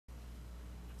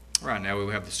Right now we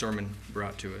will have the sermon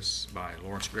brought to us by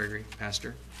Lawrence Gregory,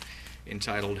 pastor,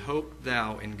 entitled, Hope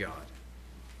Thou in God.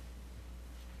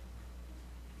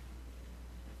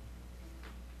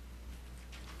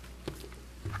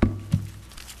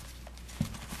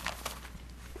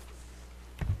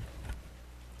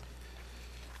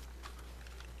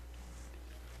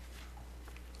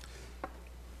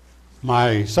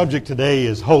 My subject today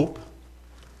is hope.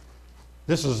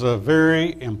 This is a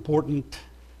very important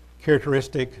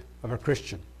characteristic of a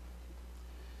Christian.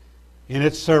 In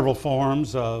its several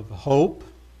forms of hope,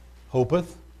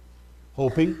 hopeth,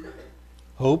 hoping,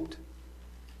 hoped,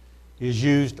 is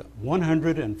used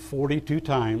 142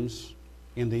 times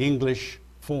in the English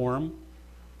form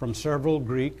from several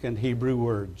Greek and Hebrew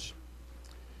words.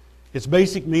 Its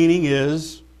basic meaning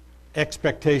is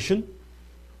expectation,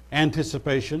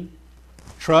 anticipation,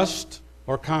 trust,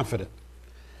 or confident,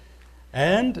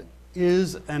 and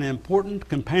is an important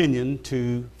companion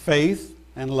to faith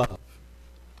and love.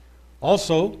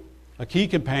 Also, a key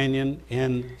companion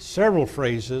in several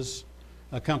phrases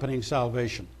accompanying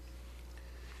salvation.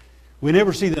 We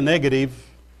never see the negative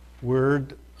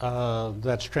word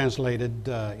that's translated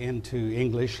into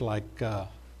English like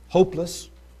hopeless,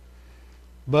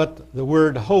 but the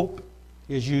word hope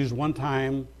is used one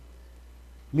time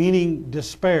meaning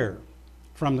despair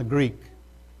from the Greek.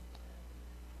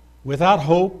 Without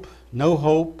hope, no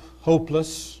hope,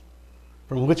 hopeless,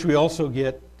 from which we also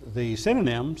get the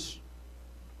synonyms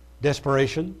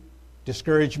desperation,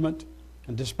 discouragement,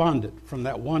 and despondent from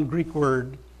that one Greek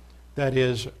word that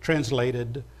is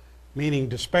translated meaning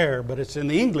despair, but it's in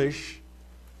the English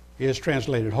is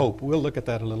translated hope. We'll look at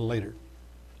that a little later.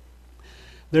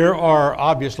 There are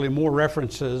obviously more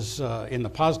references in the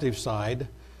positive side,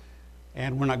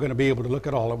 and we're not going to be able to look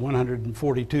at all at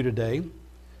 142 today.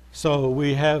 So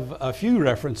we have a few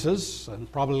references and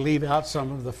probably leave out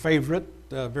some of the favorite,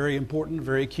 very important,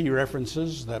 very key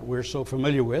references that we're so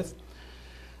familiar with.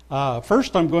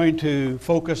 First, I'm going to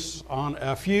focus on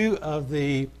a few of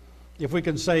the, if we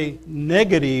can say,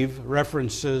 negative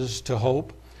references to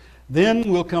hope.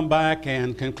 Then we'll come back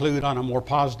and conclude on a more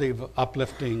positive,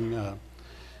 uplifting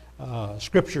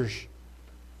scriptures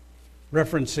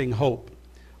referencing hope.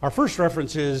 Our first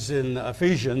reference is in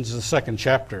Ephesians, the second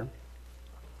chapter,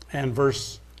 and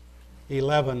verse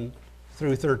 11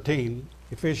 through 13,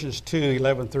 Ephesians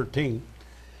 2:11-13.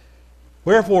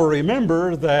 Wherefore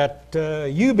remember that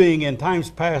you being in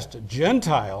times past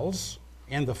Gentiles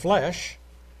in the flesh,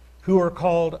 who are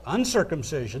called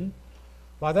uncircumcision,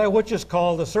 by that which is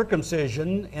called the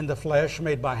circumcision in the flesh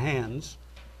made by hands,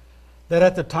 that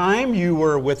at the time you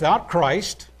were without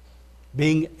Christ,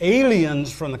 being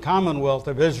aliens from the commonwealth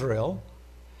of Israel,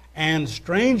 and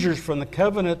strangers from the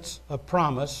covenants of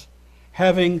promise,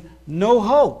 having no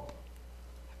hope,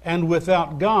 and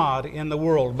without God in the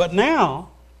world. But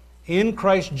now, in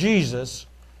Christ Jesus,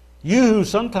 you who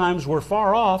sometimes were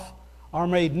far off are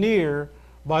made near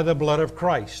by the blood of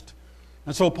Christ.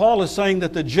 And so Paul is saying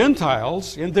that the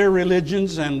Gentiles, in their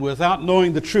religions and without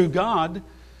knowing the true God,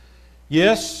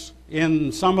 yes,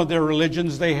 in some of their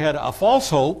religions they had a false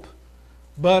hope,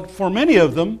 but for many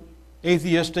of them,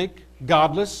 atheistic,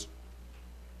 godless,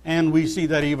 and we see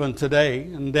that even today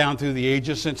and down through the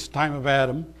ages since the time of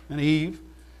Adam and Eve,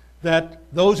 that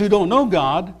those who don't know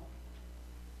God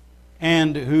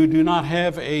and who do not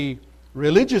have a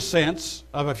religious sense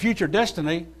of a future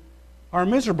destiny are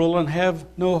miserable and have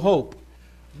no hope.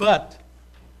 But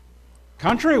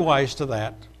contrariwise to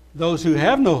that, those who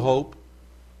have no hope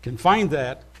can find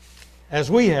that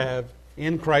as we have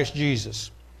in Christ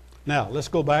Jesus. Now, let's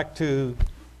go back to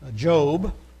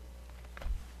Job,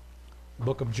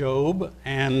 book of Job,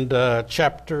 and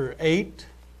chapter 8.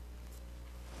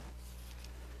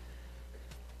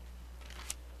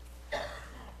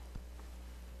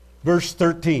 Verse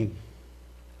 13.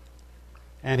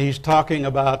 And he's talking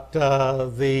about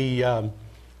the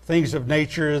things of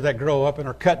nature that grow up and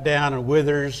are cut down and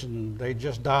withers and they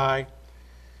just die.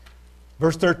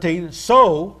 Verse 13,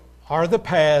 so are the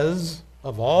paths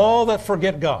of all that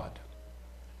forget God,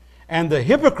 and the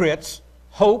hypocrites'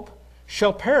 hope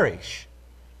shall perish,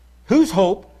 whose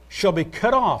hope shall be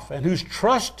cut off, and whose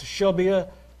trust shall be a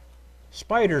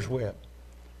spider's web.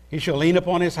 He shall lean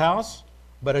upon his house,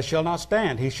 but it shall not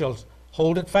stand. He shall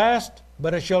hold it fast,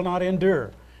 but it shall not endure.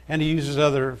 And he uses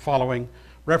other following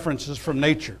references from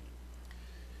nature.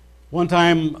 One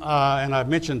time, and I've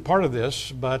mentioned part of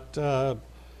this, but a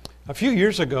few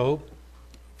years ago,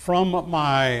 from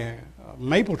my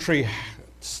maple tree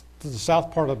to the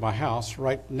south part of my house,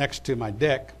 right next to my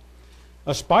deck,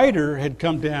 a spider had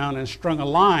come down and strung a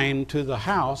line to the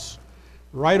house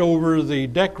right over the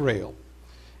deck rail.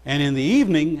 And in the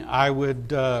evening, I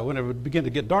would, when it would begin to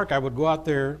get dark, I would go out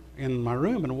there in my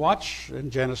room and watch,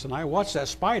 and Janice and I watch that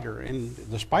spider. And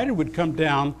the spider would come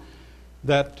down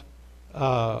that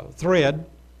thread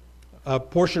a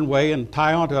portion way and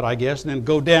tie onto it, I guess, and then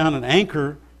go down and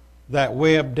anchor that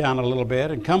web down a little bit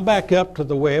and come back up to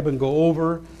the web and go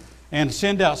over and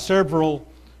send out several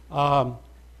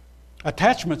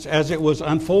attachments as it was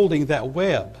unfolding that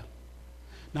web.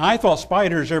 Now, I thought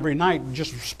spiders every night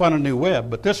just spun a new web,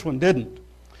 but this one didn't.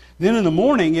 Then in the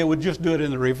morning, it would just do it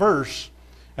in the reverse,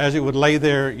 as it would lay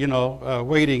there,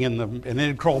 waiting, and then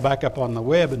it'd crawl back up on the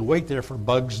web and wait there for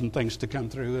bugs and things to come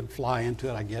through and fly into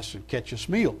it, I guess, and catch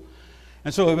a meal.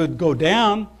 And so it would go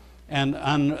down and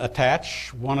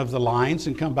unattach one of the lines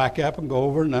and come back up and go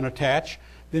over and unattach.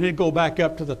 Then it'd go back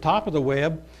up to the top of the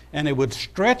web, and it would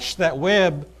stretch that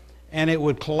web, and it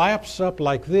would collapse up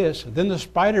like this. Then the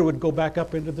spider would go back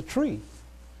up into the tree.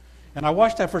 And I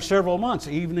watched that for several months,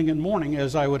 evening and morning,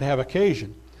 as I would have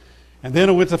occasion. And then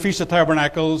I went to the Feast of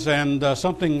Tabernacles, and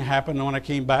something happened when I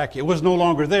came back. It was no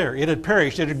longer there. It had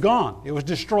perished. It had gone. It was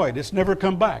destroyed. It's never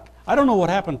come back. I don't know what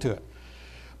happened to it.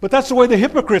 But that's the way the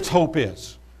hypocrite's hope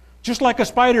is. Just like a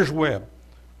spider's web.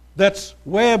 That's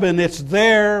web, and it's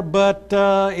there, but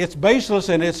it's baseless,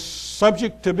 and it's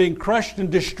subject to being crushed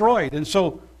and destroyed. And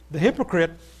so the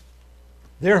hypocrite,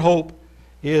 their hope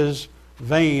is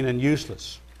vain and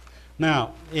useless.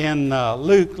 Now, in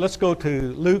Luke, let's go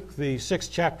to Luke, the 6th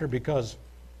chapter, because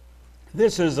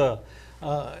this is a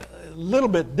little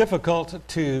bit difficult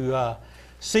to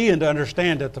see and to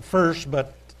understand at the first,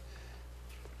 but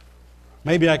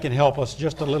maybe I can help us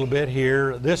just a little bit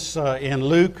here. This, in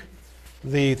Luke,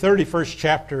 the 31st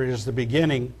chapter is the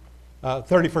beginning,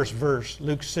 31st verse,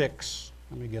 Luke 6.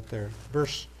 Let me get there.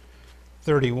 Verse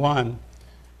 31.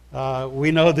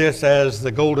 We know this as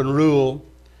the golden rule.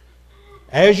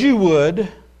 As you would,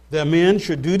 the men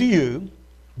should do to you,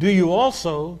 do you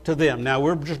also to them. Now,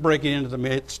 we're just breaking into the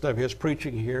midst of his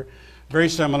preaching here, very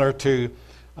similar to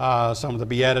some of the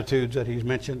Beatitudes that he's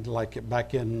mentioned, like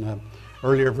back in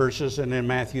earlier verses and in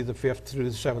Matthew, the 5th through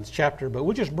the 7th chapter. But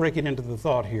we're just breaking into the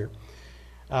thought here.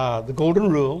 The golden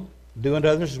rule, do unto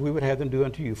others as we would have them do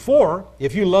unto you. For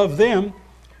if you love them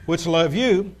which love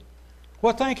you,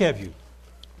 what thank have you?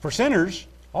 For sinners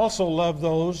also love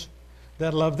those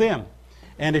that love them.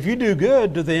 And if you do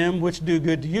good to them which do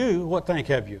good to you, what thank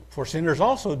have you? For sinners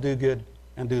also do good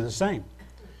and do the same.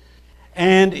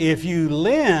 And if you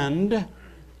lend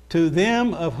to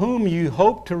them of whom you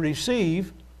hope to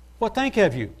receive, what thank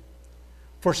have you?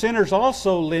 For sinners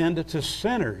also lend to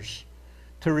sinners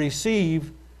to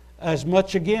receive as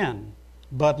much again.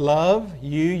 But love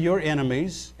you your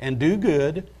enemies, and do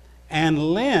good, and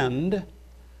lend,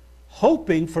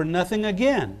 hoping for nothing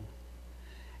again.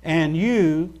 And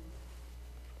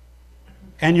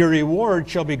your reward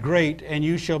shall be great, and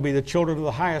you shall be the children of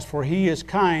the highest, for he is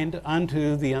kind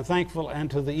unto the unthankful and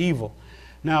to the evil.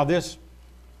 Now the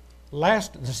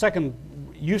second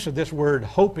use of this word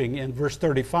hoping in verse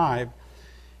 35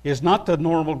 is not the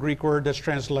normal Greek word that's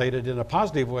translated in a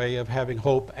positive way of having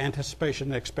hope, anticipation,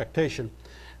 and expectation.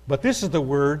 But this is the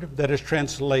word that is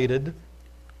translated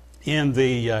in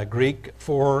the Greek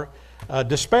for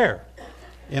despair.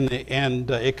 And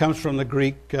it comes from the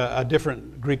Greek, a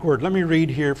different Greek word. Let me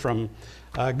read here from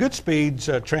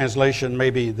Goodspeed's translation.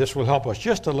 Maybe this will help us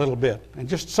just a little bit, and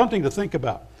just something to think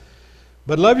about.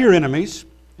 But love your enemies,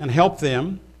 and help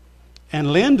them,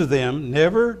 and lend to them,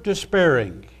 never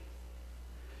despairing.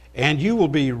 And you will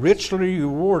be richly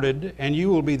rewarded, and you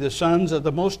will be the sons of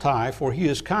the Most High, for he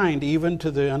is kind even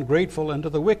to the ungrateful and to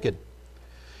the wicked.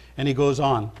 And he goes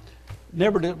on.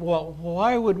 Well,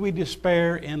 why would we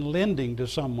despair in lending to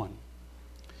someone?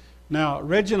 Now,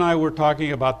 Reg and I were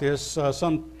talking about this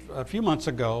a few months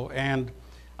ago, and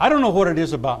I don't know what it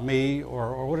is about me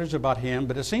or what it is about him,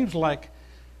 but it seems like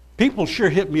people sure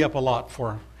hit me up a lot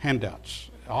for handouts.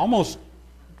 Almost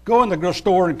go in the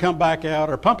store and come back out,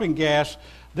 or pumping gas,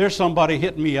 there's somebody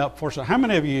hitting me up for some. How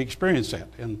many of you experienced that?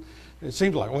 And it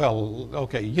seems like, well,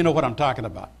 okay, you know what I'm talking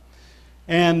about.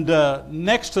 And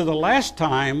next to the last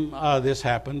time this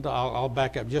happened, I'll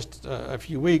back up just a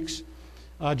few weeks.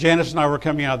 Janice and I were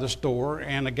coming out of the store,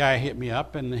 and a guy hit me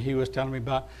up, and he was telling me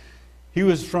about, he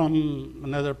was from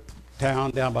another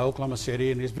town down by Oklahoma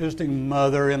City, and he's visiting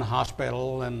mother in the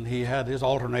hospital, and he had his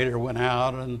alternator went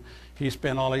out, and he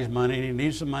spent all his money, and he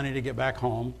needs some money to get back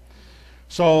home.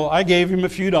 So I gave him a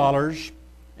few dollars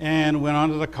and went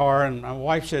onto the car, and my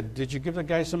wife said, "Did you give the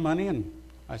guy some money?" And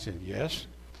I said, "Yes."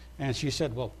 And she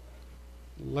said, "Well,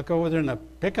 look over there in the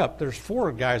pickup. There's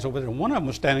 4 guys over there. And one of them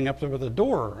was standing up there with the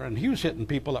door, and he was hitting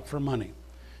people up for money.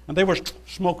 And they were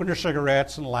smoking their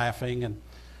cigarettes and laughing. And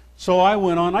So I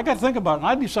went on. I got to think about it. And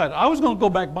I decided I was going to go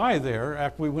back by there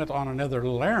after we went on another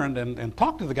little errand and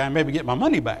talk to the guy and maybe get my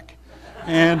money back.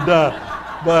 And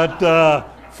but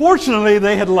fortunately,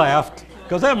 they had left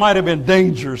because that might have been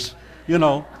dangerous, you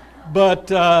know. But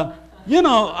you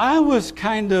know, I was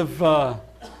kind of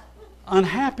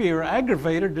unhappy or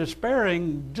aggravated,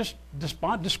 despairing, just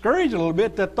discouraged a little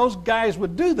bit that those guys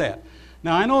would do that.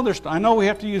 Now I know we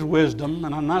have to use wisdom,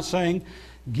 and I'm not saying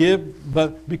give,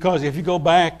 but because if you go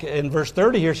back in verse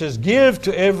 30 here, it says, "Give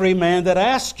to every man that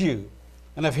asks you,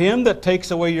 and of him that takes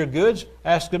away your goods,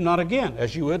 ask him not again,"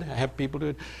 as you would have people do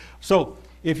it. So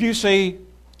if you say,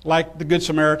 like the Good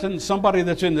Samaritan, somebody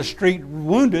that's in the street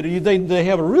wounded, they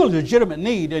have a real legitimate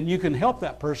need, and you can help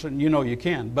that person, you know you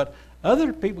can. But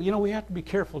other people, you know, we have to be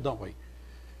careful, don't we?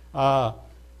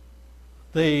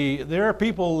 There are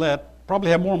people that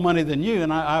probably have more money than you,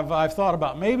 and I've thought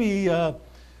about maybe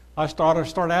I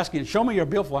start asking, show me your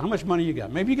billfold. How much money you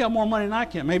got? Maybe you got more money than I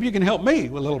can. Maybe you can help me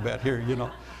a little bit here, you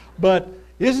know. But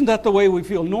isn't that the way we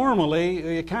feel normally?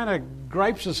 It kind of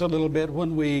gripes us a little bit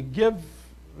when we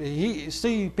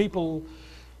see people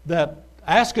that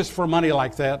ask us for money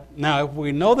like that. Now, if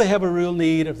we know they have a real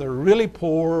need, if they're really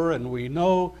poor, and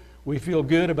we feel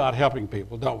good about helping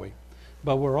people, don't we?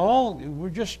 But we're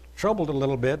just troubled a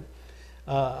little bit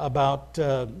about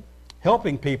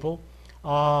helping people.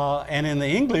 And in the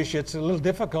English, it's a little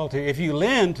difficult. If you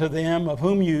lend to them of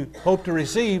whom you hope to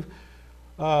receive,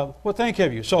 what thank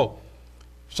have you? So,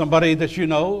 somebody that you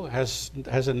know has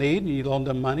a need, and you loan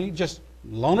them money, just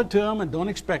loan it to them and don't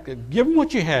expect it. Give them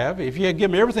what you have. If you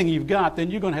give them everything you've got, then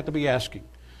you're going to have to be asking.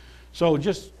 So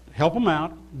just help them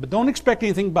out, but don't expect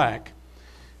anything back.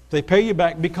 They pay you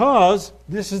back because,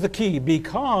 this is the key,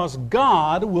 because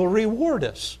God will reward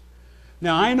us.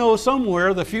 Now, I know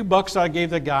somewhere the few bucks I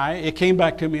gave the guy, it came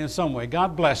back to me in some way.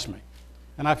 God bless me.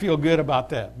 And I feel good about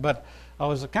that. But I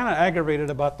was kind of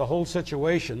aggravated about the whole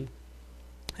situation.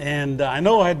 And I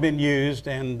know I had been used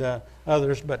and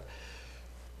others, but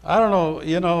I don't know,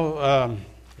 you know,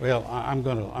 well, I'm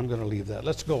going to leave that.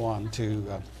 Let's go on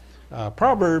to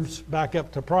Proverbs, back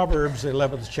up to Proverbs, the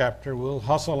 11th chapter. We'll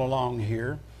hustle along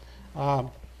here.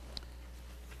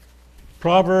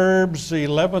 Proverbs, the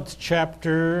 11th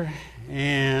chapter,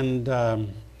 and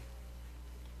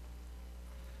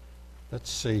let's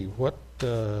see, what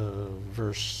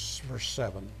verse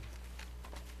 7.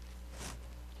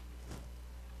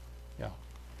 Yeah,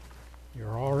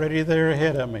 you're already there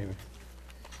ahead of me.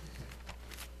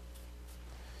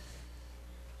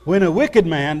 When a wicked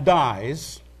man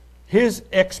dies, his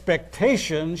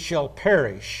expectation shall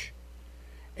perish,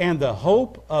 and the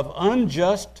hope of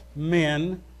unjust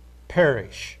men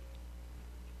perish.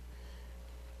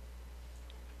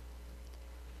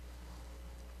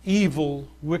 Evil,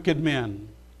 wicked men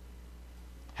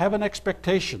have an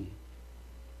expectation.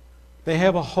 They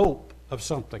have a hope of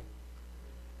something.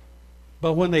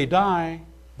 But when they die,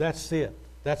 that's it.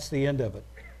 That's the end of it.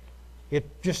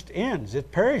 It just ends.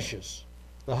 It perishes.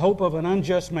 The hope of an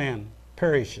unjust man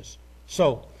perishes.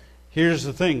 So, here's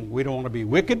the thing. We don't want to be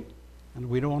wicked, and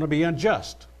we don't want to be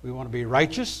unjust. We want to be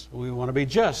righteous. We want to be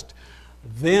just.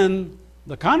 Then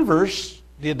the converse,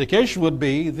 the indication would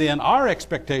be, then our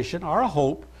expectation, our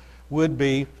hope, would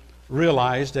be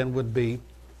realized and would be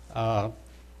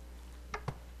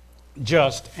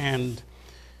just. And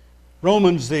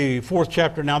Romans, the 4th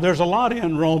chapter. Now, there's a lot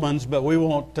in Romans, but we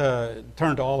won't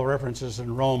turn to all the references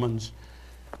in Romans.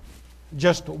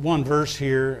 Just one verse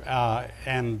here,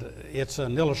 and it's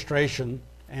an illustration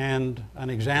and an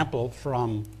example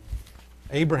from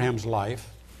Abraham's life,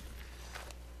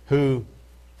 who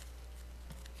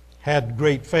had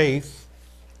great faith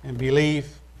and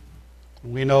belief.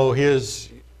 We know he's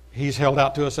held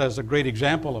out to us as a great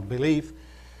example of belief.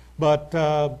 But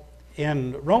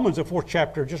in Romans, the 4th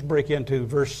chapter, just break into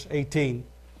verse 18,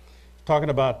 talking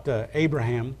about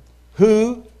Abraham,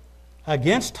 who,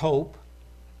 against hope,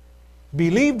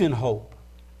 believed in hope,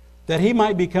 that he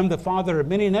might become the father of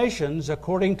many nations,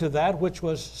 according to that which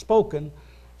was spoken,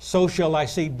 so shall thy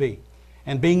seed be.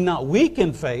 And being not weak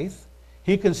in faith,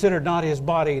 he considered not his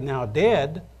body now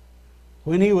dead,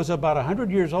 when he was about 100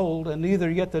 years old, and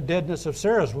neither yet the deadness of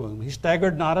Sarah's womb. He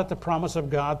staggered not at the promise of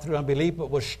God through unbelief, but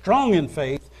was strong in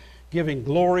faith, giving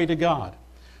glory to God.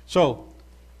 So,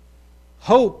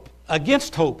 hope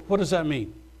against hope, what does that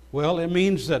mean? Well, it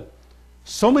means that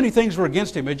so many things were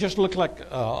against him. It just looked like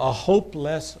a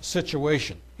hopeless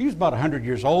situation. He was about 100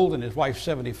 years old, and his wife's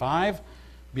 75,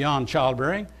 beyond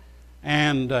childbearing,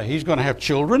 and he's going to have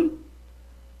children.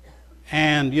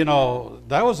 And, you know,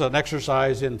 that was an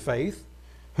exercise in faith,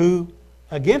 who,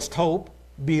 against hope,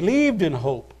 believed in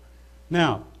hope.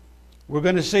 Now, we're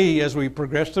going to see as we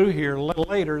progress through here a little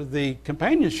later the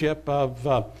companionship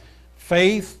of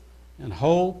faith and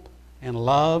hope and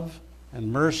love and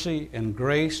mercy and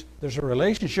grace. There's a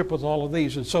relationship with all of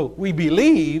these. And so we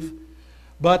believe,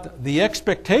 but the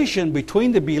expectation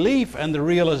between the belief and the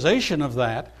realization of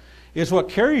that is what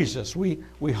carries us. We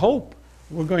hope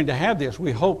we're going to have this.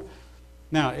 We hope.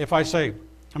 Now, if I say,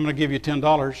 I'm going to give you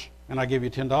 $10, and I give you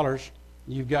 $10,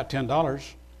 you've got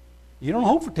 $10, you don't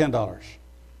hope for $10.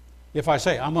 If I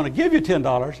say, I'm going to give you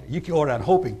 $10, you can order out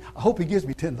hoping. I hope he gives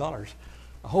me $10.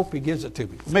 I hope he gives it to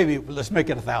me. Maybe let's make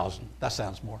it 1,000. That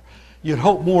sounds more. You'd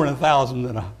hope more in 1,000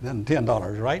 than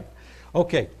 $10, right?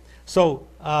 Okay. So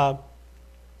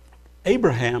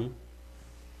Abraham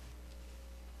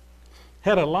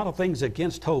had a lot of things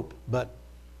against hope, but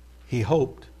he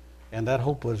hoped, and that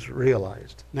hope was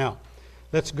realized. Now,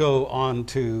 let's go on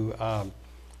to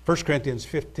 1 Corinthians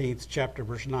 15th chapter,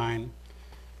 verse 9.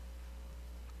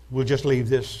 We'll just leave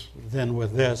this then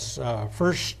with this.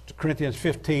 1 Corinthians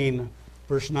 15,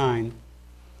 verse 9.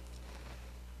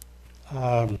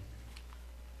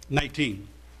 19.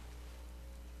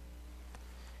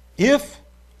 If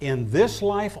in this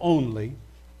life only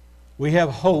we have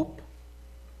hope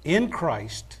in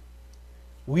Christ,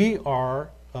 we are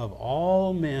of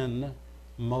all men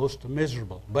most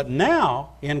miserable. But now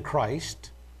in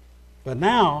Christ, but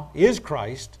now is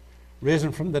Christ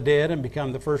risen from the dead and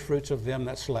become the first fruits of them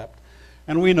that slept.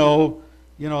 And we know,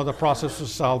 the process of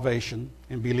salvation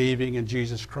and believing in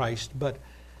Jesus Christ. But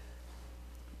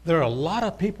there are a lot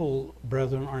of people,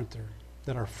 brethren, aren't there,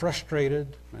 that are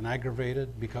frustrated and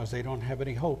aggravated because they don't have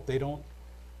any hope. They don't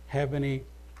have any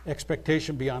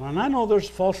expectation beyond. And I know there's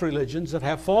false religions that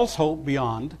have false hope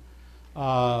beyond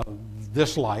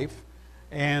this life,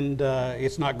 and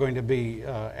it's not going to be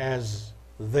as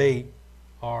they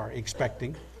are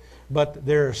expecting. But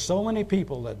there are so many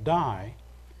people that die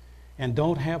and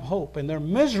don't have hope, and they're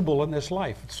miserable in this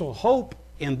life. So hope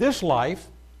in this life,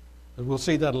 as we'll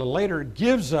see that a little later,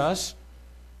 gives us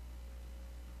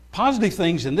positive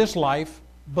things in this life,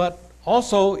 but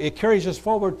also it carries us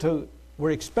forward to,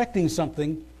 we're expecting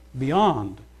something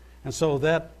beyond. And so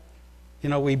that,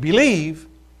 we believe,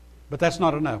 but that's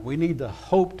not enough. We need the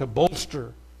hope to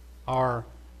bolster our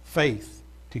faith,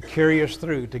 to carry us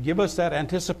through, to give us that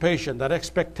anticipation, that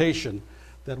expectation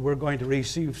that we're going to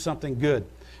receive something good.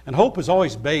 And hope is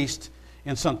always based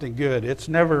in something good. It's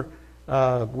never,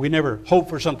 we never hope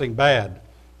for something bad.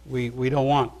 We don't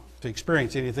want to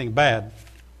experience anything bad.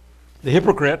 The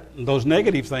hypocrite, those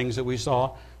negative things that we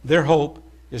saw, their hope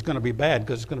is going to be bad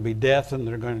because it's going to be death, and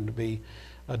they're going to be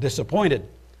disappointed.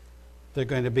 They're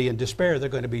going to be in despair. They're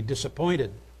going to be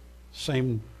disappointed.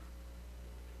 Same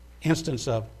instance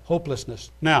of hopelessness.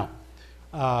 Now,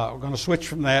 we're going to switch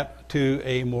from that to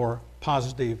a more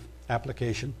positive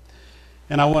application.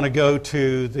 And I want to go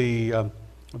to the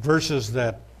verses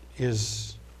that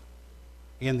is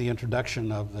in the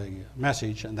introduction of the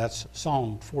message, and that's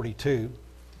Psalm 42.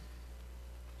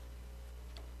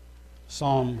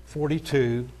 Psalm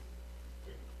 42,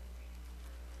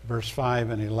 verse 5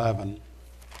 and 11.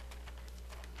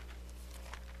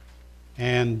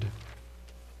 And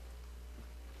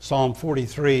Psalm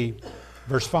 43,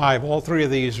 verse 5. All three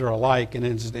of these are alike, and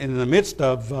it's in the midst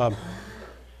of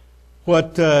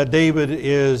what David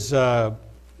is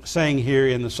saying here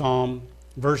in the Psalm.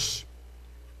 Verse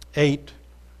 8.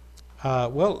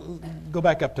 Go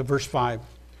back up to verse 5.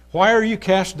 Why are you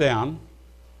cast down,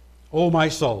 O my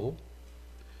soul?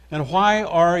 And why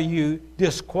are you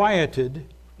disquieted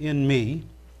in me?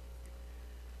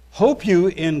 Hope you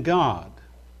in God,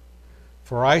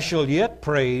 for I shall yet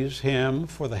praise him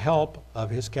for the help of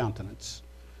his countenance.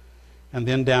 And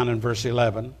then down in verse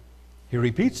 11, he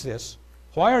repeats this.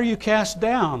 Why are you cast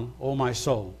down, O my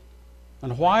soul?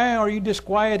 And why are you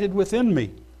disquieted within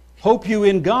me? Hope you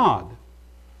in God,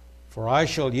 for I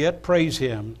shall yet praise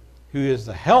him who is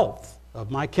the health of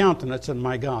my countenance and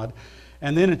my God.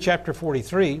 And then in chapter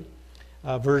 43,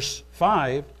 verse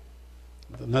 5,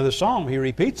 another psalm, he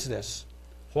repeats this.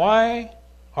 Why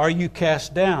are you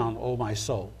cast down, O my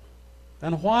soul?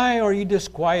 And why are you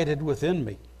disquieted within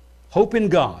me? Hope in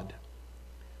God,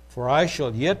 for I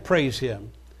shall yet praise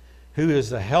him who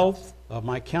is the health of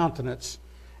my countenance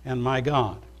and my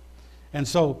God. And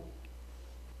so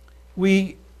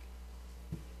we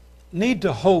need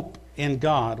to hope in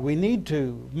God. We need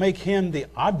to make him the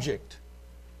object.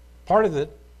 Part of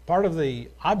the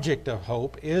object of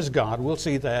hope is God. We'll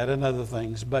see that and other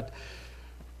things. But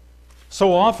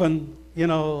so often,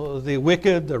 the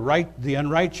wicked, the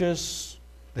unrighteous,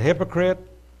 the hypocrite,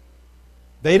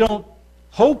 they don't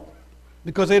hope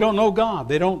because they don't know God.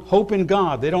 They don't hope in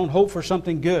God. They don't hope for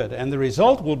something good. And the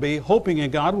result will be, hoping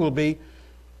in God will be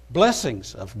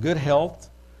blessings of good health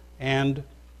and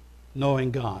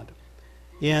knowing God.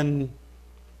 In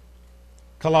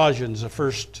Colossians, the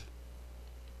first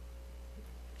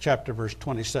chapter, verse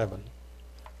 27.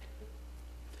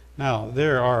 Now,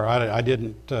 there are, I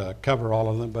didn't cover all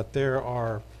of them, but there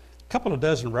are a couple of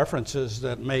dozen references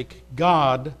that make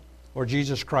God or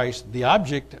Jesus Christ the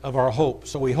object of our hope.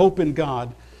 So we hope in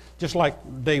God, just like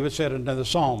David said in another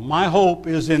psalm, my hope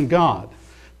is in God.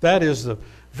 That is the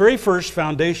very first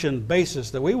foundation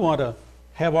basis that we want to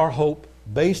have our hope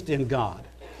based in God,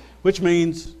 which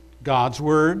means God's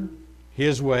Word,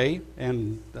 His way,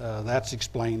 and that's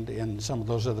explained in some of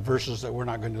those other verses that we're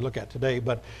not going to look at today.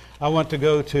 But I want to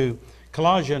go to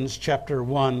Colossians chapter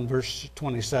 1, verse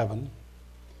 27.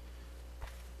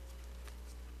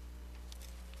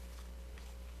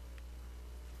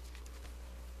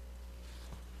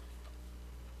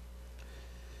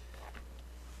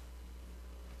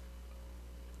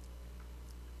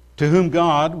 To whom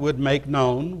God would make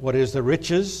known what is the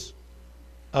riches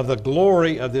of the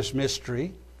glory of this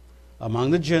mystery among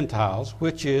the Gentiles,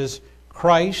 which is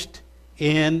Christ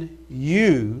in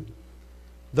you,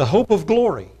 the hope of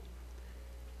glory,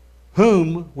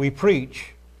 whom we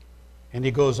preach. And he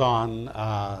goes on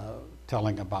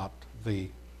telling about the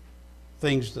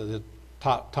things, the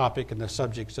topic and the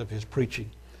subjects of his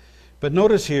preaching. But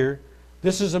notice here,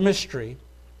 this is a mystery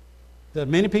that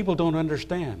many people don't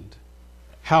understand.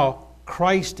 How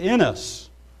Christ in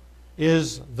us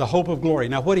is the hope of glory.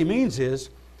 Now what he means is,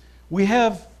 we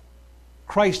have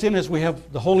Christ in us, we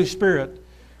have the Holy Spirit.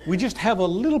 We just have a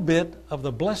little bit of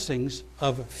the blessings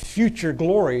of future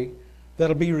glory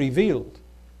that'll be revealed.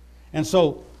 And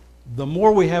so the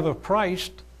more we have of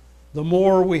Christ, the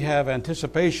more we have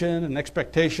anticipation and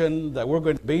expectation that we're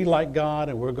going to be like God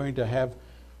and we're going to have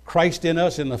Christ in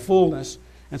us in the fullness.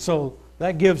 And so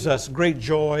that gives us great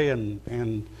joy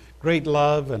and great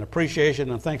love and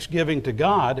appreciation and thanksgiving to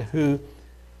God who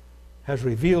has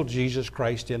revealed Jesus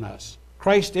Christ in us.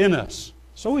 Christ in us.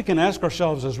 So we can ask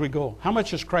ourselves as we go, how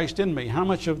much is Christ in me? How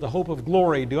much of the hope of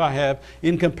glory do I have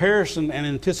in comparison and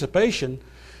anticipation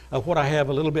of what I have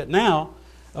a little bit now,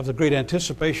 of the great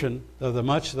anticipation of the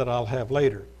much that I'll have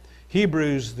later?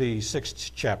 Hebrews, the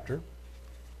 6th chapter,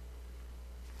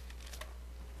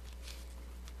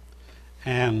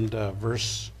 and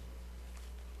verse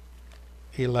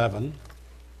 11.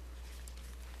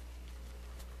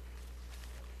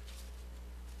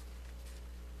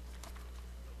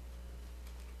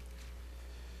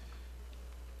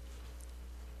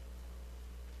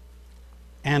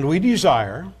 And we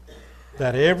desire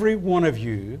that every one of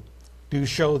you do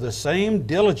show the same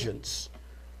diligence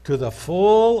to the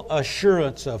full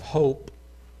assurance of hope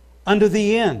unto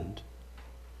the end,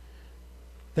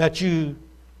 that you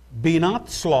be not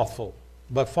slothful,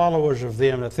 but followers of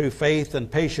them that through faith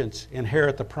and patience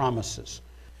inherit the promises.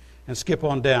 And skip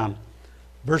on down.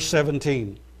 Verse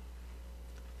 17.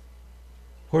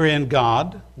 Wherein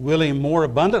God, willing more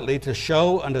abundantly to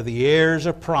show unto the heirs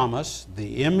of promise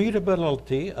the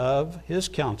immutability of his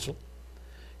counsel,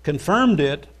 confirmed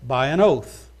it by an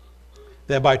oath,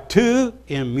 that by two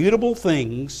immutable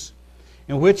things,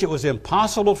 in which it was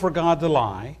impossible for God to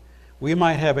lie, we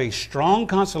might have a strong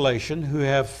consolation who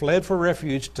have fled for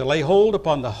refuge to lay hold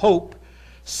upon the hope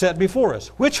set before us.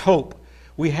 Which hope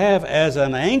we have as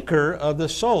an anchor of the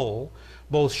soul,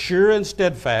 both sure and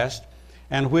steadfast,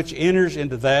 and which enters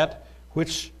into that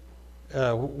which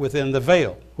within the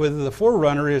veil, whither the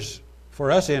forerunner is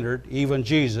for us entered, even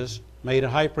Jesus, made a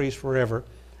high priest forever,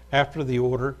 after the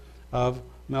order of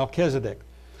Melchizedek.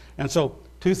 And so,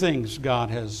 two things God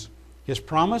has: his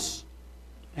promise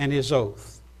and his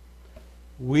oath.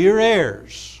 We're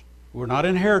heirs. We're not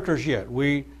inheritors yet.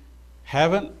 We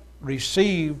haven't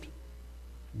received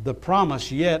the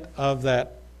promise yet of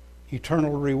that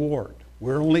eternal reward.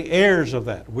 We're only heirs of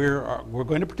that. We're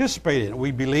going to participate in it.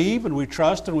 We believe and we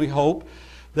trust and we hope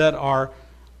that our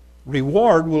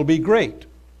reward will be great.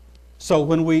 So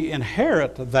when we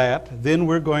inherit that, then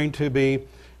we're going to be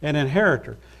an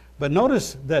inheritor. But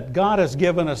notice that God has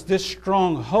given us this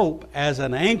strong hope as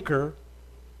an anchor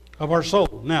of our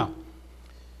soul. Now,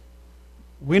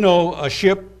 we know a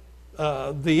ship,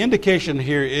 the indication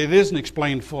here, it isn't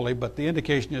explained fully, but the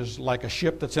indication is like a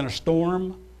ship that's in a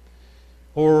storm,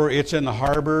 or it's in the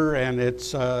harbor, and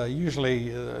it's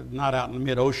usually not out in the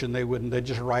mid-ocean. They'd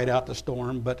just ride out the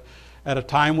storm. But at a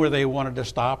time where they wanted to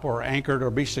stop or anchored or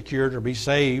be secured or be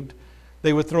saved,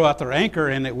 they would throw out their anchor,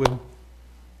 and it would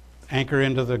anchor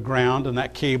into the ground, and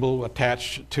that cable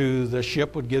attached to the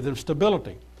ship would give them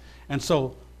stability. And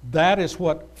so that is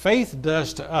what faith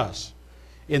does to us.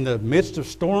 in the midst of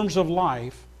storms of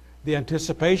life, the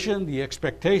anticipation, the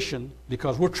expectation,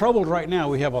 because we're troubled right now.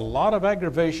 We have a lot of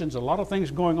aggravations, a lot of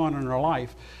things going on in our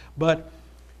life. But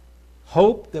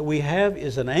hope that we have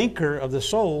is an anchor of the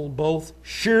soul, both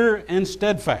sure and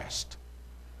steadfast.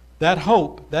 That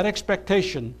hope, that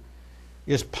expectation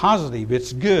is positive,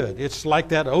 it's good. It's like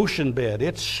that ocean bed.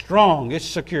 It's strong, it's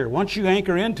secure. Once you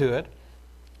anchor into it,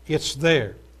 it's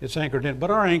there. It's anchored in.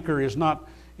 But our anchor is not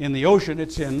in the ocean,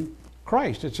 it's in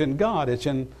Christ. It's in God. It's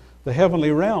in the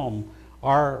heavenly realm.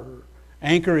 Our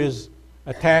anchor is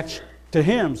attached to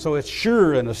Him, so it's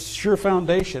sure and a sure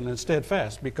foundation and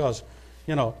steadfast, because,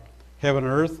 heaven and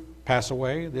earth pass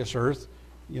away. This earth,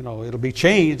 it'll be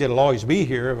changed. It'll always be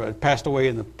here, but it passed away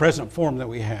in the present form that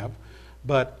we have.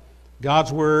 But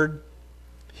God's Word,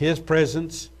 His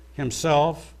presence,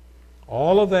 Himself,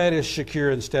 all of that is secure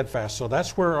and steadfast. So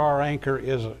that's where our anchor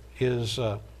is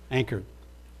anchored.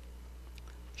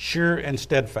 Sure and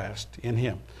steadfast in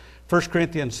Him. 1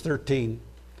 Corinthians 13.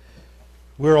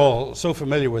 We're all so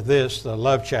familiar with this, the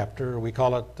love chapter. We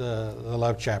call it the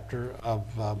love chapter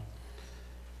of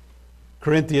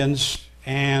Corinthians.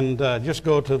 And just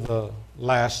go to the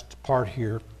last part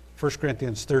here. 1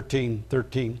 Corinthians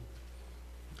 13:13.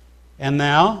 And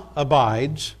now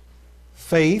abides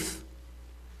faith,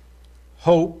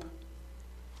 hope,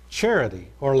 charity,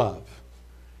 or love.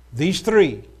 These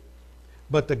three.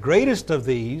 But the greatest of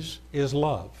these is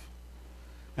love.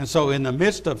 And so in the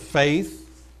midst of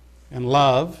faith and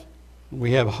love,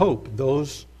 we have hope.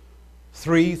 Those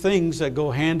three things that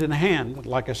go hand in hand,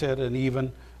 like I said, and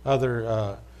even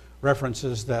other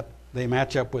references that they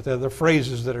match up with other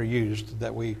phrases that are used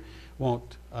that we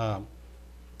won't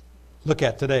look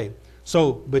at today.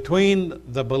 So between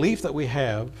the belief that we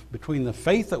have, between the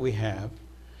faith that we have,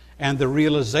 and the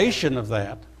realization of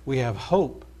that, we have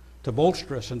hope to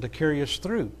bolster us and to carry us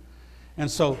through. And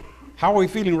so how are we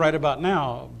feeling right about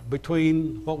now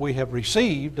between what we have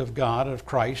received of God, of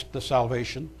Christ, the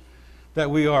salvation,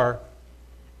 that we are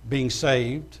being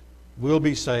saved, will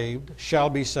be saved, shall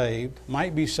be saved,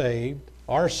 might be saved,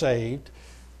 are saved.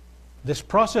 This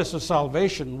process of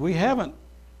salvation, we haven't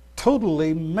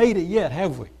totally made it yet,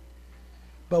 have we?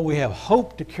 But we have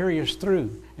hope to carry us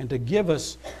through and to give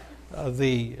us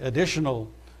the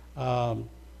additional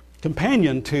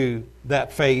companion to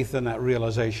that faith and that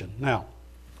realization. Now,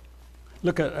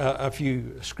 look at a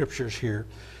few scriptures here.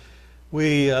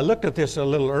 We looked at this a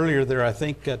little earlier there, I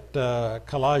think, at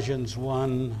Colossians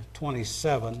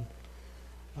 1:27.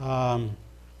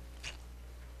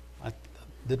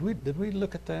 Did we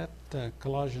look at that?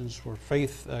 Colossians, where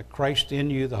faith, Christ in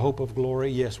you, the hope of glory.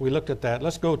 Yes, we looked at that.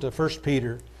 Let's go to 1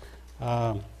 Peter.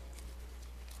 Chapter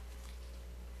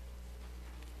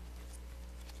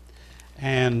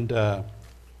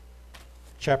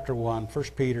 1. 1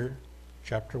 Peter,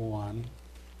 chapter 1.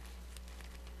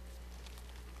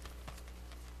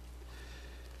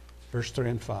 Verse 3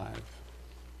 and 5.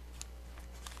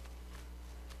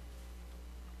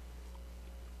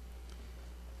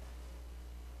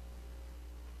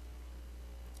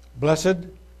 Blessed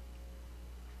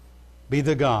be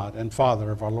the God and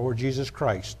Father of our Lord Jesus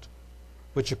Christ,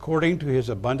 which according to His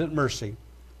abundant mercy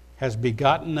has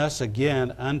begotten us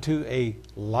again unto a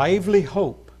lively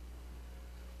hope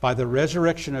by the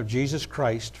resurrection of Jesus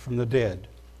Christ from the dead,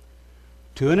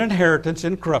 to an inheritance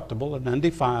incorruptible and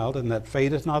undefiled, and that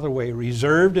fadeth not away,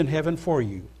 reserved in heaven for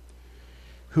you,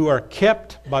 who are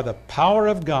kept by the power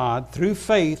of God through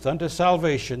faith unto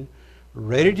salvation,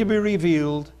 ready to be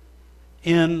revealed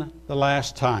in the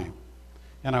last time.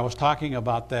 And I was talking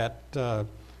about that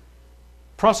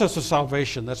process of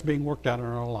salvation that's being worked out in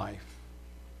our life.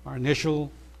 Our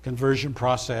initial conversion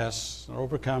process,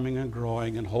 overcoming and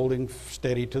growing and holding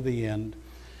steady to the end.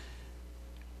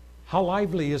 How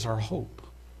lively is our hope?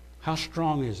 How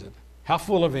strong is it? How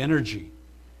full of energy?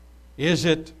 Is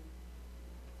it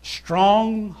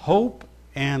strong hope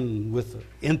and with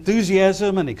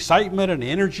enthusiasm and excitement and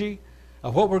energy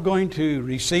of what we're going to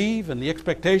receive and the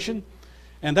expectation?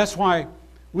 And that's why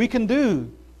we can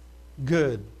do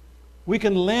good. We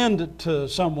can lend to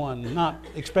someone not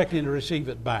expecting to receive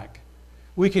it back.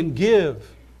 We can give.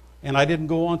 And I didn't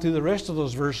go on through the rest of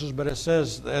those verses, but it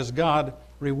says, as God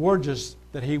rewards us,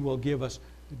 that He will give us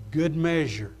good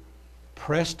measure,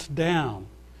 pressed down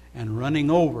and running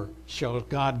over, shall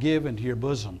God give into your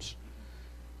bosoms.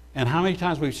 And how many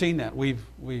times we've seen that? We've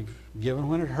given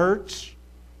when it hurts,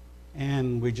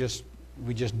 and we just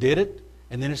did it,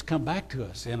 and then it's come back to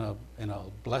us in a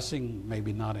blessing,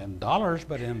 maybe not in dollars,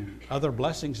 but in other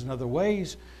blessings in other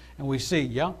ways. And we see,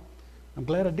 yeah, I'm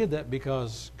glad I did that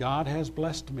because God has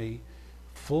blessed me,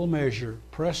 full measure,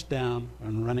 pressed down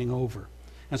and running over.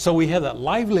 And so we have that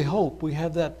lively hope. We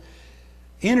have that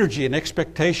energy and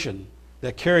expectation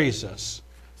that carries us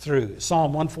through.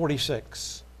 Psalm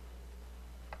 146,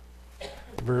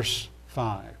 verse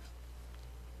 5.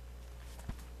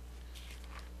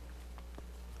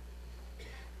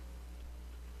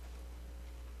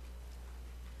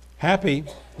 Happy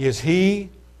is he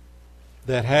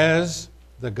that has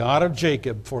the God of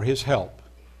Jacob for his help,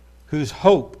 whose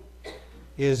hope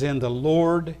is in the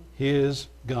Lord his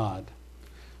God.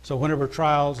 So whenever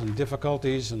trials and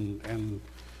difficulties and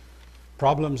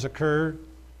problems occur,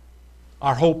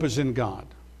 our hope is in God.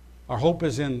 Our hope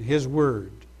is in his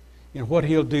word, in what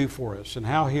he'll do for us and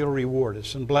how he'll reward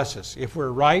us and bless us. If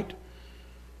we're right,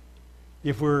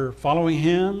 if we're following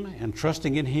him and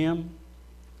trusting in him,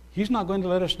 he's not going to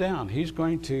let us down. He's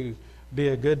going to be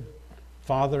a good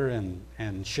Father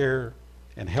and share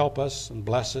and help us and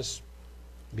bless us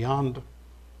beyond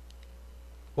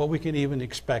what we can even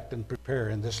expect and prepare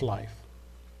in this life.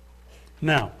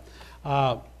 Now,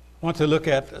 I want to look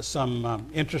at some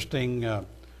interesting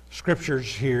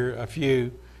scriptures here, a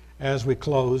few, as we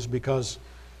close, because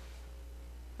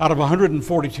out of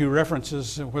 142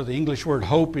 references where the English word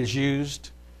hope is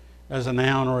used as a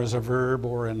noun or as a verb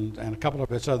or in a couple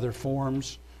of its other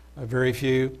forms, very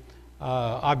few.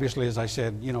 Obviously, as I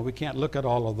said, we can't look at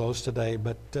all of those today,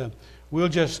 but we'll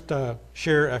just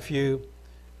share a few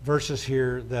verses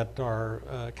here that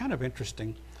are kind of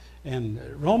interesting. And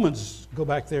Romans, go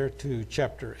back there to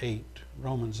chapter 8,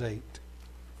 Romans 8.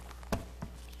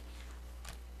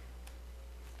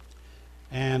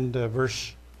 And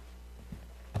verse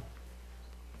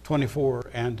 24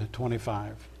 and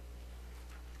 25.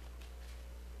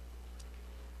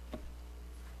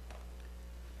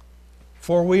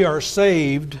 For we are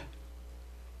saved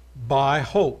by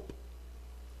hope.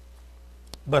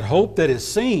 But hope that is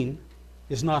seen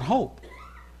is not hope.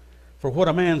 For what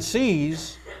a man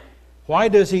sees, why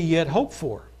does he yet hope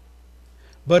for?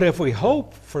 But if we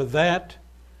hope for that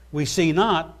we see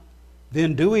not,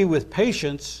 then do we with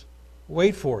patience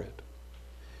wait for it.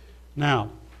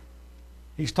 Now,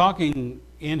 he's talking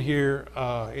in here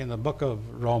in the book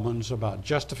of Romans about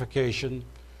justification.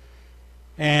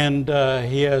 And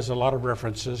he has a lot of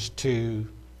references to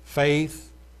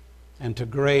faith and to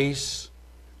grace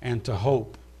and to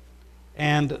hope.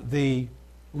 And the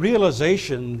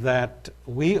realization that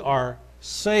we are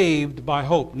saved by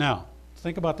hope. Now,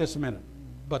 think about this a minute.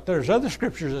 But there's other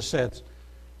scriptures that says,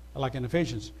 like in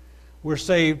Ephesians, we're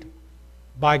saved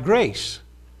by grace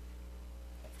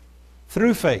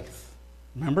through faith.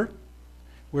 Remember?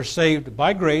 We're saved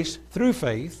by grace through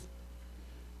faith,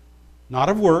 not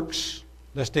of works,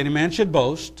 lest any man should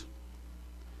boast.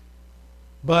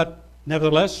 But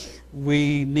nevertheless,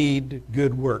 we need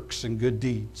good works and good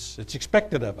deeds. It's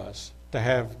expected of us to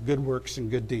have good works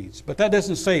and good deeds. But that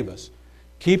doesn't save us.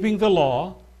 Keeping the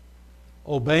law,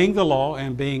 obeying the law,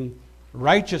 and being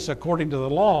righteous according to the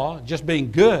law, just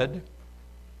being good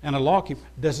and a law keeper,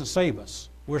 doesn't save us.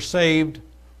 We're saved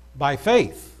by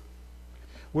faith.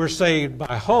 We're saved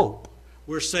by hope.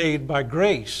 We're saved by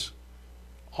grace.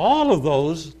 All of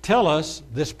those tell us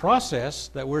this process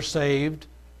that we're saved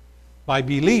by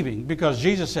believing. Because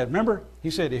Jesus said, remember, he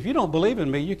said, if you don't believe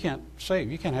in me, you can't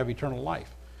save. You can't have eternal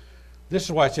life. This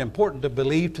is why it's important to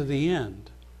believe to the end.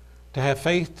 To have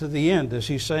faith to the end, as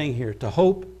he's saying here. To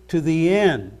hope to the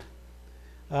end.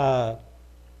 But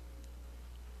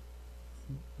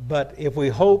if we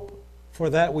hope for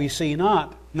that we see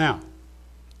not. Now,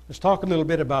 let's talk a little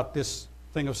bit about this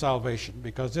thing of salvation,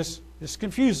 because this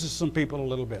confuses some people a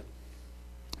little bit.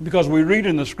 Because we read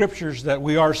in the scriptures that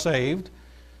we are saved,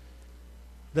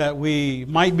 that we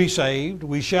might be saved,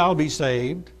 we shall be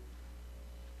saved.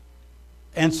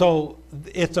 And so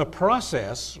it's a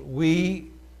process. We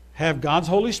have God's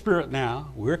Holy Spirit now.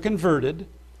 We're converted.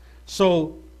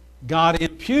 So God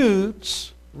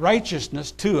imputes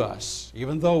righteousness to us,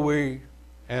 even though we,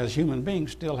 as human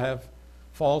beings, still have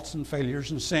faults and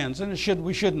failures and sins. And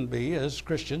we shouldn't be, as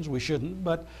Christians, we shouldn't.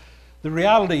 But the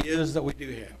reality is that we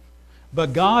do have.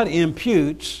 But God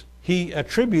imputes, he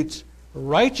attributes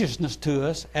righteousness to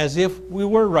us as if we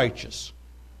were righteous.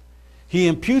 He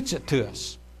imputes it to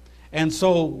us. And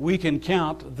so we can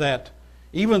count that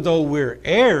even though we're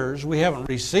heirs, we haven't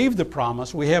received the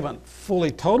promise, we haven't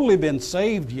fully, totally been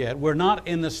saved yet, we're not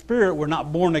in the Spirit, we're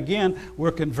not born again,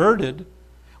 we're converted,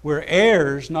 we're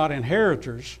heirs, not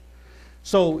inheritors.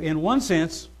 So in one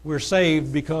sense, we're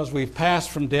saved because we've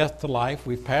passed from death to life,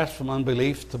 we've passed from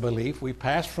unbelief to belief, we've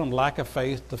passed from lack of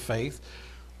faith to faith,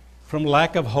 from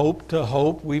lack of hope to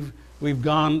hope. We've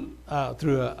gone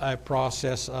through a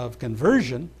process of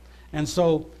conversion, and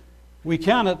so we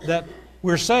count it that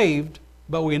we're saved,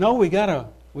 but we know we gotta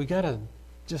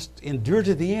just endure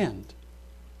to the end.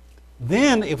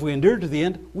 Then, if we endure to the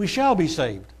end, we shall be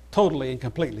saved, totally and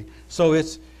completely. So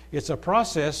it's a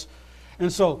process.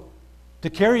 And so, to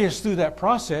carry us through that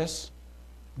process,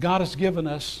 God has given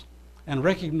us and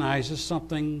recognizes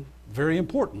something very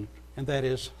important, and that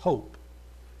is hope.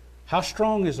 How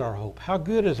strong is our hope? How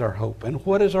good is our hope? And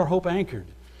what is our hope anchored?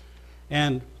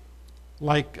 And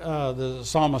like the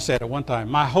psalmist said at one time,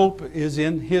 my hope is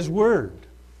in His Word.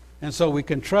 And so we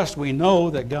can trust, we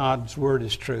know that God's Word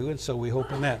is true, and so we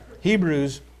hope in that.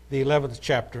 Hebrews, the 11th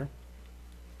chapter.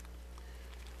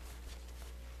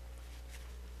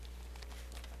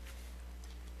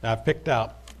 I've picked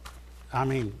out,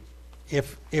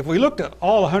 if we looked at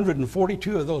all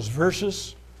 142 of those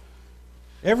verses,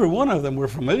 every one of them we're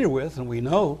familiar with and we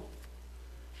know.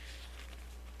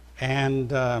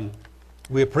 And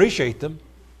we appreciate them,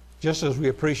 just as we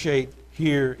appreciate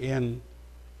here in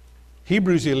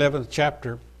Hebrews, the 11th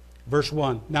chapter, verse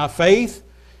 1. Now faith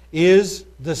is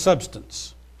the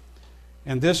substance.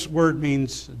 And this word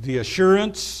means the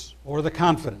assurance or the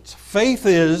confidence. Faith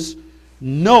is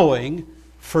knowing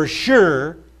for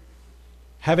sure,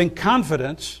 having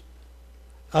confidence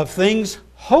of things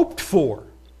hoped for,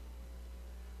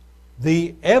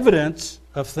 the evidence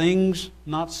of things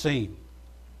not seen.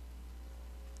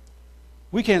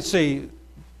 We can't see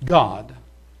God.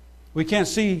 We can't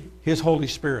see His Holy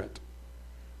Spirit.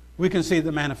 We can see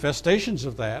the manifestations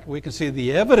of that. We can see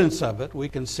the evidence of it. We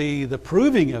can see the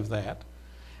proving of that.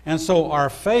 And so our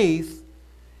faith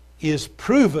is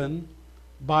proven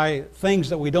by things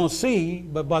that we don't see,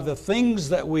 but by the things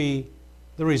that the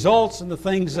results and the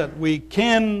things that we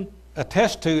can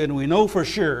attest to and we know for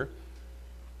sure,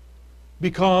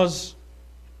 because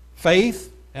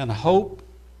faith and hope,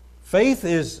 faith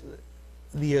is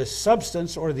the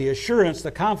substance or the assurance,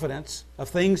 the confidence of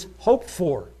things hoped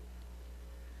for,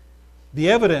 the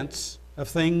evidence of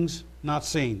things not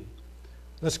seen.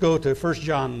 Let's go to 1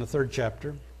 John, the 3rd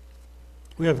chapter.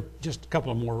 We have just a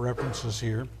couple of more references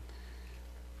here.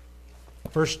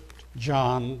 1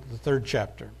 John, the 3rd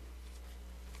chapter.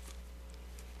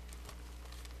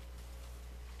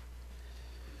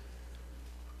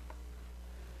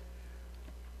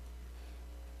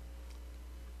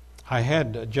 I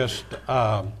had just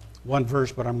one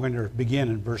verse, but I'm going to begin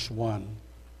in verse 1.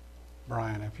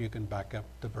 Brian, if you can back up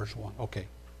to verse 1. Okay.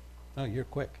 Oh, you're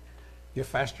quick. You're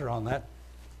faster on that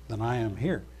than I am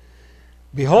here.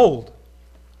 Behold,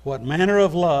 what manner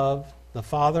of love the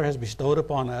Father has bestowed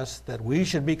upon us, that we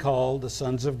should be called the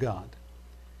sons of God.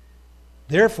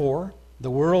 Therefore, the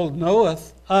world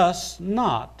knoweth us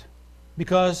not,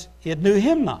 because it knew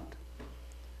Him not.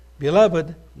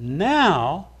 Beloved,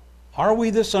 now are we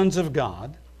the sons of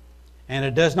God, and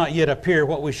it does not yet appear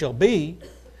what we shall be,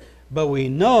 but we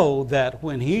know that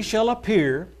when He shall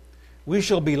appear, we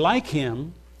shall be like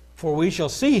Him, for we shall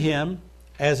see Him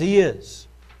as He is.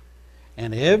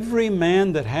 And every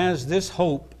man that has this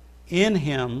hope in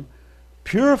Him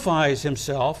purifies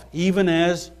himself, even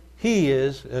as He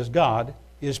is, as God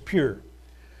is pure.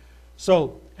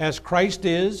 So, as Christ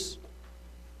is,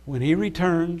 when He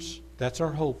returns, that's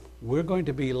our hope. We're going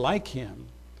to be like Him.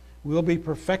 We'll be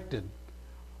perfected.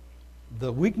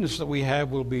 The weakness that we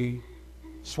have will be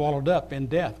swallowed up in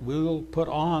death. We'll put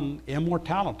on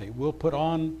immortality. We'll put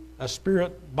on a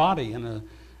spirit body and an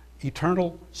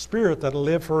eternal spirit that'll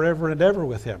live forever and ever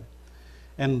with Him.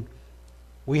 And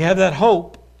we have that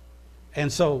hope,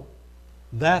 and so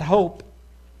that hope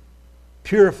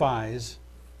purifies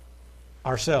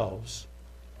ourselves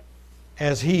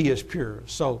as He is pure.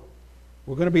 So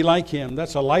we're going to be like Him.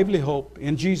 That's a lively hope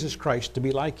in Jesus Christ, to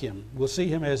be like Him. We'll see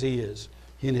Him as He is,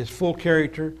 in His full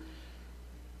character,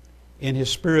 in His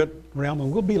spirit realm,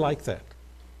 and we'll be like that.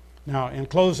 Now, in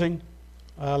closing,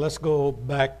 let's go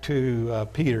back to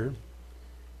Peter.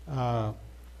 1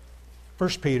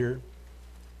 Peter,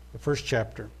 the 1st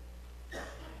chapter.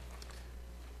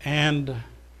 And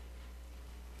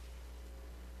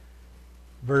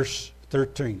verse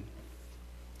 13.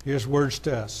 Here's words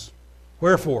to us.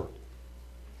 Wherefore,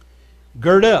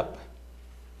 gird up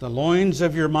the loins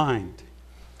of your mind.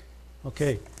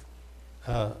 Okay.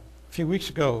 A few weeks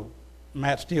ago,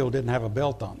 Matt Steele didn't have a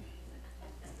belt on.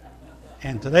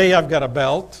 And today I've got a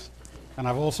belt, and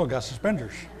I've also got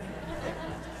suspenders.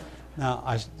 Now,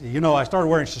 I started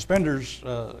wearing suspenders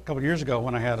a couple of years ago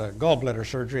when I had a gallbladder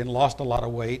surgery and lost a lot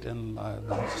of weight, and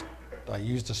I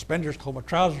used suspenders to hold my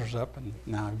trousers up, and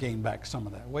now I've gained back some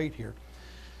of that weight here.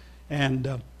 And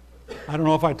I don't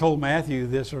know if I told Matthew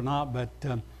this or not, but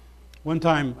one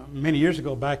time, many years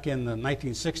ago, back in the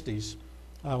 1960s,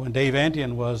 when Dave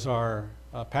Antian was our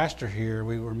pastor here,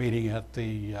 we were meeting at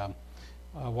the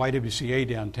YWCA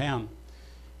downtown.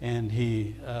 And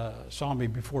he saw me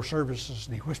before services,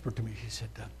 and he whispered to me, he said,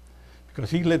 because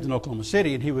he lived in Oklahoma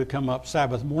City, and he would come up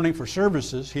Sabbath morning for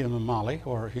services, him and Molly,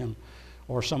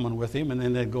 or someone with him, and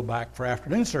then they'd go back for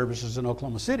afternoon services in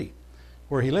Oklahoma City,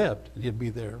 where he lived. And he'd be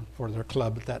there for their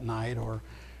club at that night or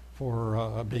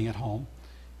for being at home.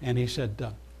 And he said,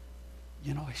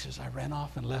 he says, I ran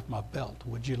off and left my belt.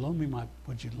 Would you loan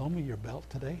me your belt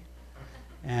today?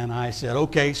 And I said,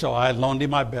 okay. So I loaned him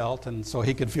my belt, and so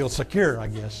he could feel secure, I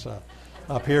guess,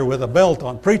 up here with a belt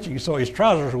on preaching, so his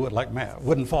trousers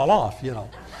wouldn't fall off,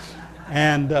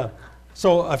 And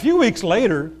so a few weeks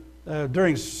later,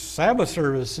 during Sabbath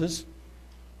services,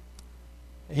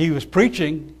 he was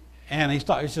preaching, and he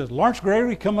said, Lawrence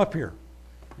Gregory, come up here.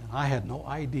 And I had no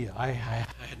idea. I had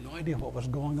no idea what was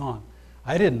going on.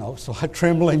 I didn't know, so I,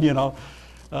 trembling,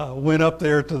 went up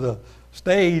there to the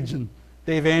stage, and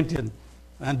Dave Antian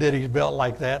undid his belt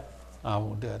like that. I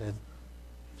won't do it.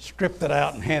 Stripped it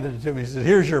out and handed it to me. He said,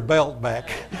 here's your belt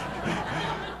back.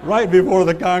 Right before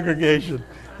the congregation.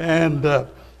 And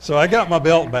so I got my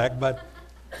belt back. But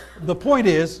the point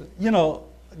is,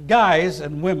 guys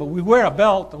and women, we wear a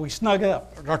belt and we snug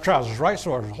up our trousers, right?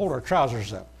 So we hold our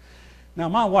trousers up. Now,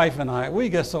 my wife and I, we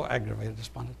get so aggravated,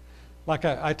 despondent. Like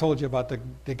I told you about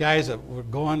the guys that were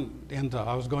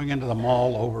I was going into the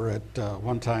mall over at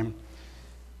one time.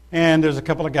 And there's a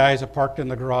couple of guys that parked in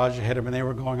the garage ahead of me, and they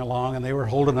were going along, and they were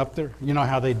holding up their, you know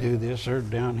how they do this, they're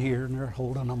down here, and they're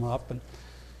holding them up.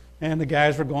 And the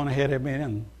guys were going ahead of me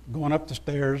and going up the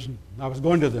stairs. And I was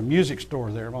going to the music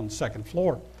store there on the second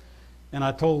floor. And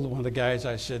I told one of the guys,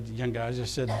 young guys, I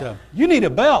said, you need a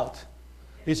belt.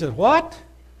 He said, what?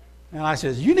 And I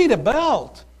said, you need a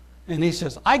belt. And he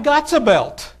says, I got a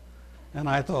belt. And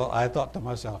I thought to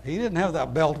myself, he didn't have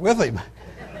that belt with him.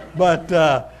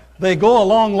 But they go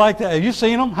along like that. Have you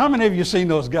seen them? How many of you seen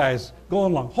those guys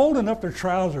going along, holding up their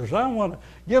trousers? I want to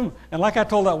give them. And like I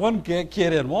told that one kid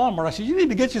in Walmart, I said, you need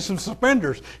to get you some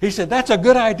suspenders. He said, that's a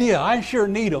good idea. I sure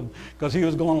need them. Because he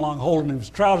was going along holding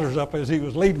his trousers up as he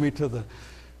was leading me to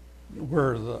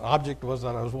where the object was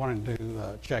that I was wanting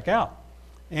to check out.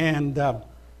 And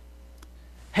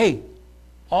hey,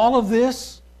 all of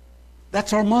this,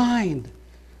 that's our mind.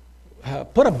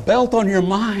 Put a belt on your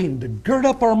mind, gird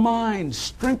up our mind,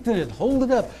 strengthen it, hold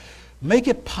it up, make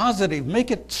it positive,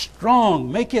 make it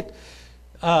strong, make it,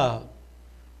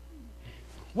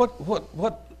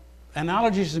 what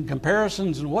analogies and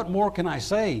comparisons and what more can I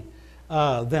say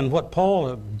than what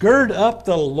Paul, gird up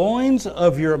the loins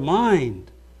of your mind,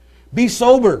 be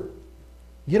sober,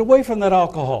 get away from that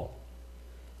alcohol,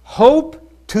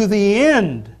 hope to the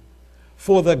end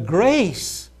for the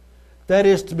grace that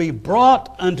is to be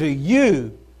brought unto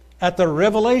you at the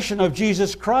revelation of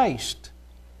Jesus Christ,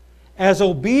 as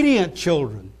obedient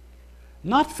children,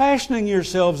 not fashioning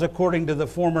yourselves according to the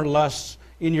former lusts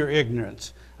in your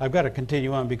ignorance. I've got to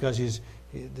continue on because his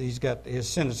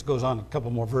sentence goes on a couple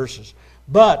more verses.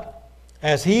 But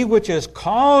as he which has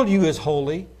called you is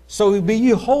holy, so be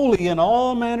you holy in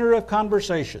all manner of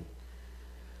conduct,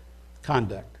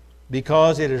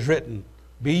 because it is written,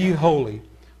 be ye holy,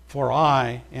 for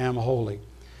I am holy.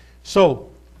 So,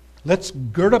 let's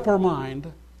gird up our mind.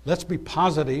 Let's be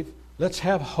positive. Let's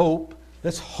have hope.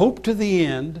 Let's hope to the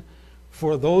end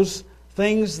for those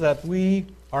things that we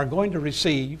are going to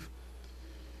receive.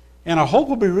 And our hope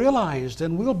will be realized,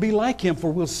 and we'll be like Him,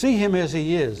 for we'll see Him as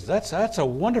He is. That's a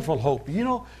wonderful hope.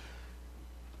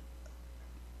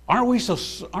 Aren't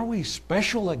we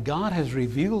special that God has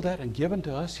revealed that and given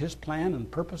to us His plan and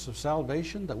purpose of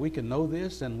salvation, that we can know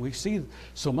this? And we see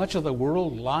so much of the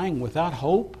world lying without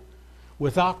hope,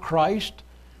 without Christ,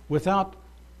 without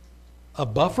a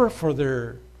buffer for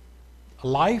their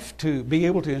life to be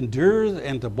able to endure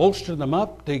and to bolster them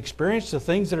up, to experience the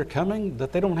things that are coming,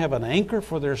 that they don't have an anchor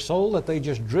for their soul, that they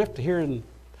just drift here and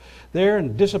there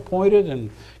and disappointed and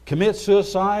commit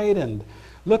suicide. And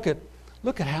look at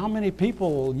how many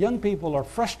people, young people, are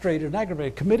frustrated and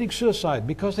aggravated, committing suicide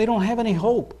because they don't have any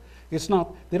hope. They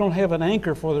don't have an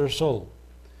anchor for their soul.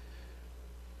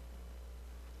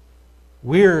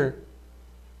 We're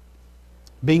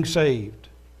being saved.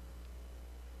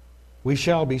 We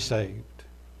shall be saved.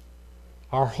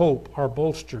 Our hope, our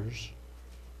bolsters,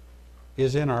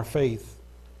 is in our faith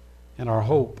and our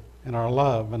hope and our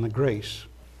love and the grace.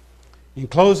 In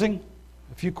closing,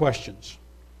 a few questions.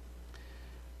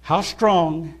 How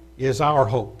strong is our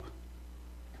hope?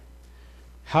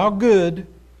 How good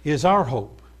is our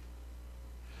hope?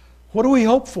 What do we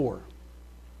hope for?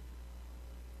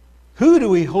 Who do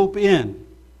we hope in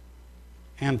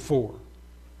and for?